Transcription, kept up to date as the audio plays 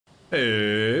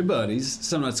Hey buddies,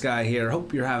 SomeNutzGuy here.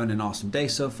 Hope you're having an awesome day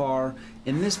so far.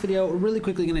 In this video, we're really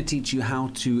quickly going to teach you how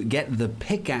to get the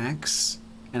pickaxe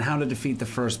and how to defeat the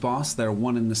first boss. They're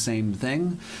one and the same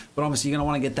thing. But obviously you're going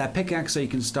to want to get that pickaxe so you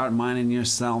can start mining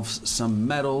yourself some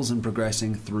metals and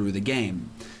progressing through the game.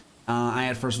 I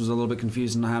at first was a little bit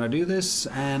confused on how to do this,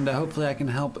 and hopefully I can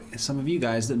help some of you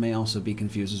guys that may also be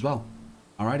confused as well.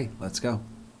 Alrighty, let's go.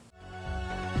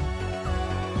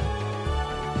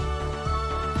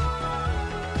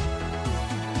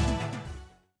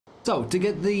 So, to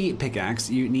get the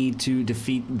pickaxe, you need to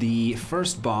defeat the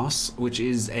first boss, which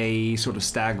is a sort of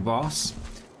stag boss.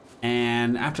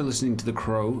 And after listening to the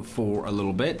crow for a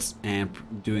little bit and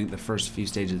doing the first few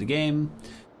stages of the game,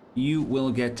 you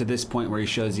will get to this point where he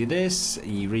shows you this.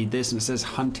 You read this and it says,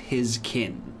 hunt his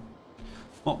kin.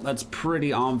 Well, that's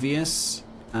pretty obvious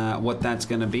what that's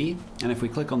going to be. And if we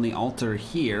click on the altar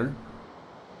here,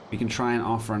 we can try and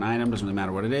offer an item. Doesn't really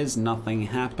matter what it is. Nothing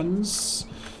happens.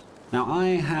 Now, I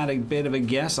had a bit of a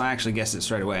guess. I actually guessed it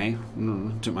straight away.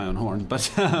 Took my own horn. But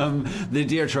the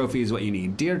deer trophy is what you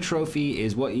need. Deer trophy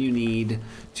is what you need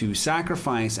to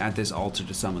sacrifice at this altar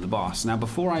to summon the boss. Now,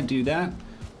 before I do that,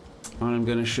 I'm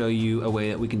going to show you a way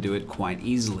that we can do it quite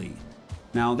easily.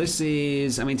 Now, this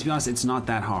is, I mean, to be honest, it's not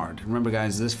that hard. Remember,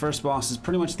 guys, this first boss is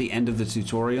pretty much the end of the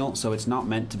tutorial, so it's not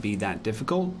meant to be that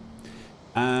difficult.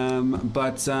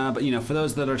 But you know, for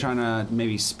those that are trying to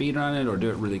maybe speedrun it or do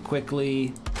it really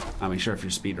quickly, I mean, sure, if you're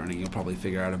speedrunning, you'll probably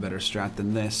figure out a better strat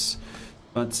than this.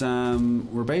 But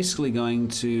we're basically going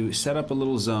to set up a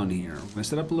little zone here. We're going to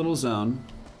set up a little zone.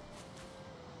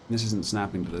 This isn't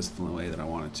snapping to this the way that I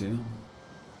want it to.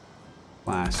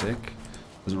 Classic.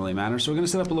 Doesn't really matter. So we're going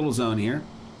to set up a little zone here,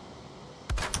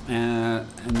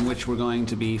 in which we're going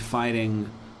to be fighting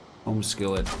Home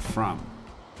Skillet from.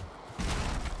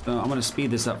 So I'm going to speed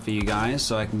this up for you guys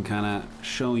so I can kind of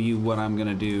show you what I'm going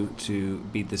to do to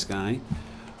beat this guy,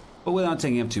 but without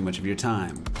taking up too much of your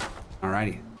time.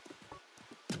 Alrighty.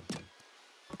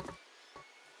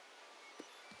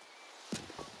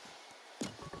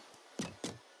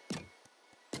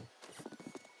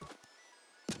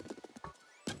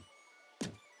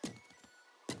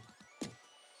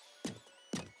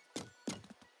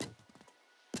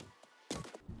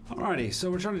 Alrighty, so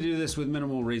we're trying to do this with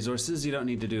minimal resources. You don't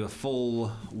need to do a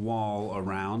full wall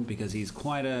around because he's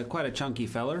quite a chunky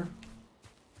feller.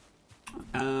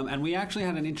 And we actually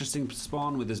had an interesting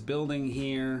spawn with this building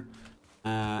here,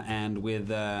 and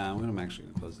with I'm actually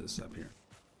gonna close this up here,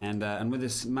 and with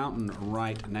this mountain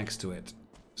right next to it.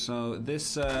 So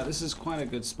this is quite a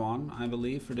good spawn, I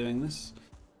believe, for doing this.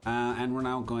 And we're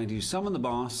now going to summon the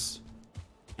boss,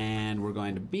 and we're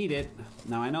going to beat it.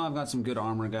 Now I know I've got some good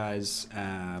armor, guys,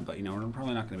 but you know, we're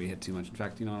probably not going to be hit too much. In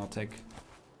fact, you know what,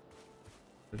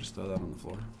 I'll just throw that on the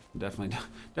floor. Definitely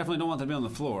don't want that to be on the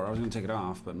floor. I was going to take it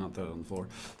off, but not throw it on the floor.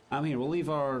 Here, we'll leave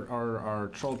our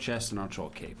troll chest and our troll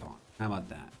cape on. How about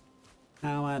that?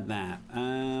 How about that?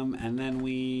 And then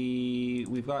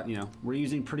we've got, you know, we're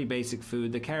using pretty basic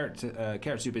food. The carrot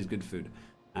soup is good food,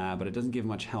 but it doesn't give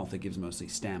much health. It gives mostly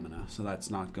stamina, so that's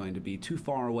not going to be too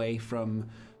far away from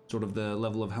sort of the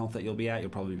level of health that you'll be at. You'll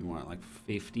probably be more at like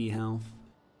 50 health,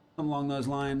 something along those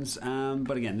lines.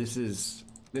 But again, this is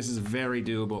very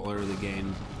doable early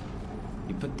game.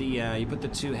 You put the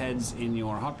two heads in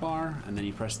your hotbar, and then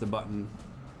you press the button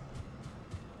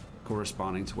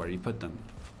corresponding to where you put them.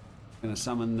 I'm gonna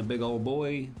summon the big old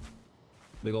boy,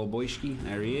 big old boyshki.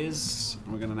 There he is.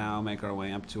 We're gonna now make our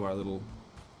way up to our little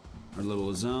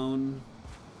zone.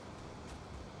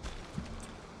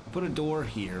 Put a door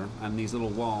here and these little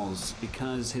walls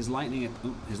because his lightning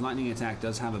attack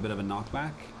does have a bit of a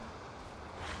knockback.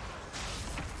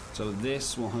 So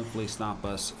this will hopefully stop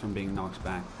us from being knocked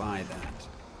back by that.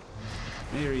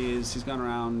 There he is. He's gone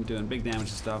around doing big damage and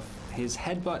stuff. His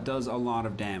headbutt does a lot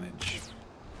of damage,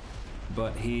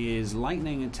 but his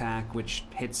lightning attack, which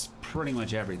hits pretty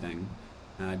much everything,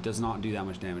 does not do that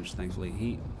much damage, thankfully.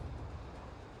 He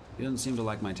doesn't seem to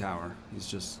like my tower. He's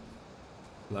just...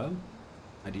 Hello?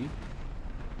 ID?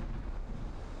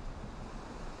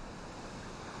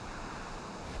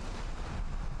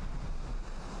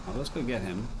 Oh, let's go get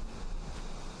him.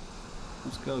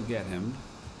 Let's go get him.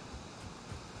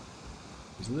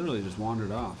 He's literally just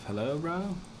wandered off. Hello,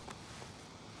 bro?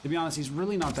 To be honest, he's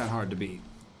really not that hard to beat.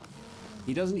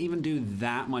 He doesn't even do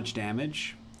that much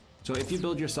damage. So if you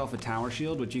build yourself a tower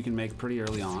shield, which you can make pretty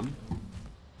early on,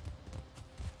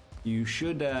 you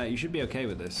should be okay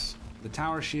with this. The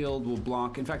tower shield will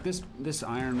block. In fact, this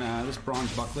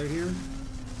bronze buckler here,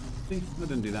 see, that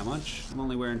didn't do that much. I'm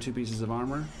only wearing 2 pieces of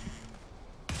armor.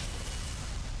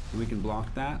 We can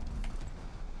block that.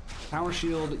 Power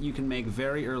shield you can make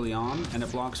very early on, and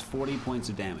it blocks 40 points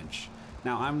of damage.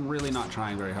 Now, I'm really not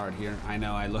trying very hard here. I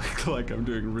know I look like I'm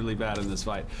doing really bad in this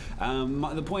fight.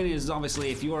 The point is, obviously,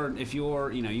 if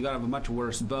you're, you know, you gotta have a much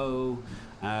worse bow,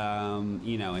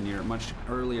 you know, and you're much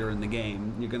earlier in the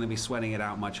game, you're gonna be sweating it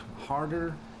out much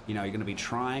harder. You know, you're gonna be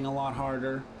trying a lot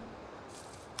harder,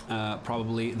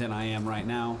 probably, than I am right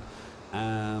now.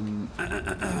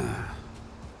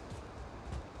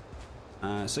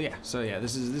 So yeah,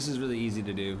 this is really easy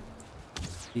to do.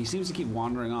 He seems to keep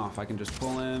wandering off. I can just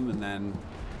pull him and then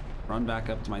run back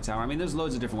up to my tower. I mean, there's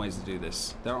loads of different ways to do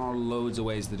this. There are loads of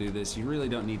ways to do this. You really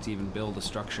don't need to even build a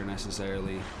structure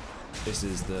necessarily. This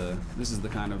is the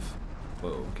kind of,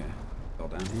 whoa, okay, fell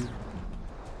down here.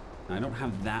 I don't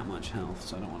have that much health,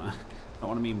 so I don't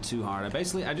want to beam too hard.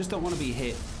 I just don't want to be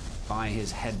hit by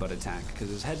his headbutt attack, because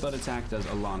his headbutt attack does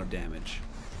a lot of damage.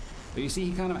 But you see,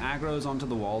 he kind of aggroes onto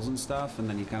the walls and stuff, and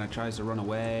then he kind of tries to run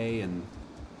away, and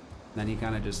then he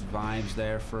kind of just vibes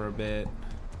there for a bit.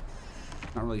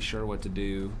 Not really sure what to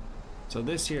do. So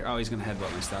this here, oh, he's gonna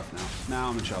headbutt my stuff now. Now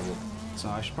I'm in trouble. So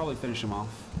I should probably finish him off.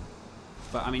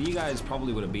 But I mean, you guys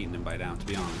probably would have beaten him by now, to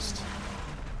be honest.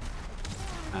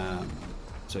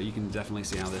 So you can definitely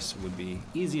see how this would be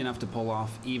easy enough to pull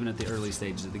off, even at the early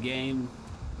stages of the game.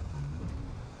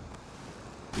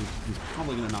 He's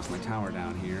probably gonna knock my tower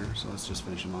down here, so let's just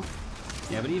finish him off.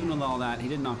 Yeah, but even with all that, he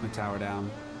didn't knock my tower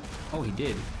down. Oh, he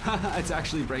did. It's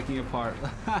actually breaking apart.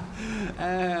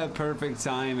 Perfect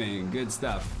timing. Good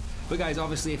stuff. But guys,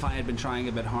 obviously, if I had been trying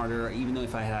a bit harder, even though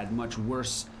if I had much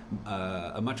worse,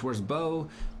 a much worse bow,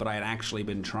 but I had actually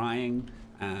been trying,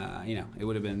 you know, it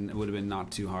would have been not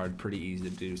too hard, pretty easy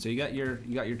to do. So you got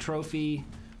your trophy.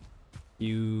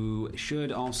 You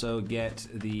should also get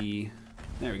the.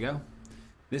 There we go.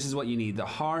 This is what you need. The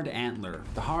hard antler.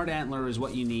 The hard antler is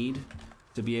what you need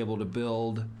to be able to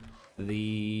build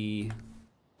the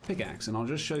pickaxe, and I'll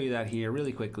just show you that here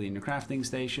really quickly in your crafting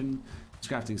station.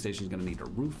 This crafting station is going to need a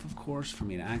roof, of course, for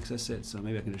me to access it, so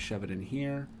maybe I can just shove it in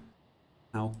here.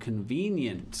 How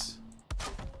convenient.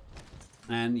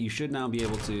 And you should now be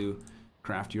able to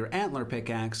craft your antler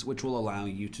pickaxe, which will allow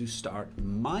you to start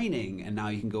mining, and now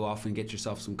you can go off and get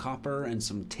yourself some copper and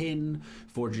some tin,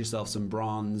 forge yourself some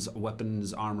bronze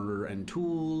weapons, armor, and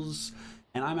tools.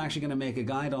 And I'm actually going to make a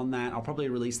guide on that. I'll probably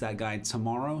release that guide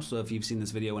tomorrow. So if you've seen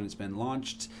this video when it's been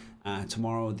launched,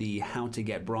 tomorrow the how to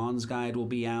get bronze guide will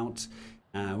be out.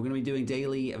 We're going to be doing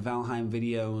daily Valheim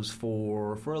videos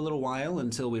for a little while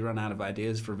until we run out of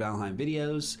ideas for Valheim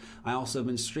videos. I also have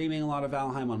been streaming a lot of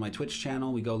Valheim on my Twitch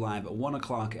channel. We go live at 1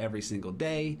 o'clock every single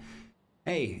day.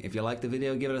 Hey, if you like the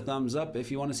video, give it a thumbs up.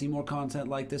 If you want to see more content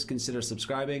like this, consider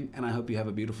subscribing. And I hope you have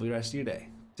a beautiful rest of your day.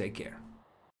 Take care.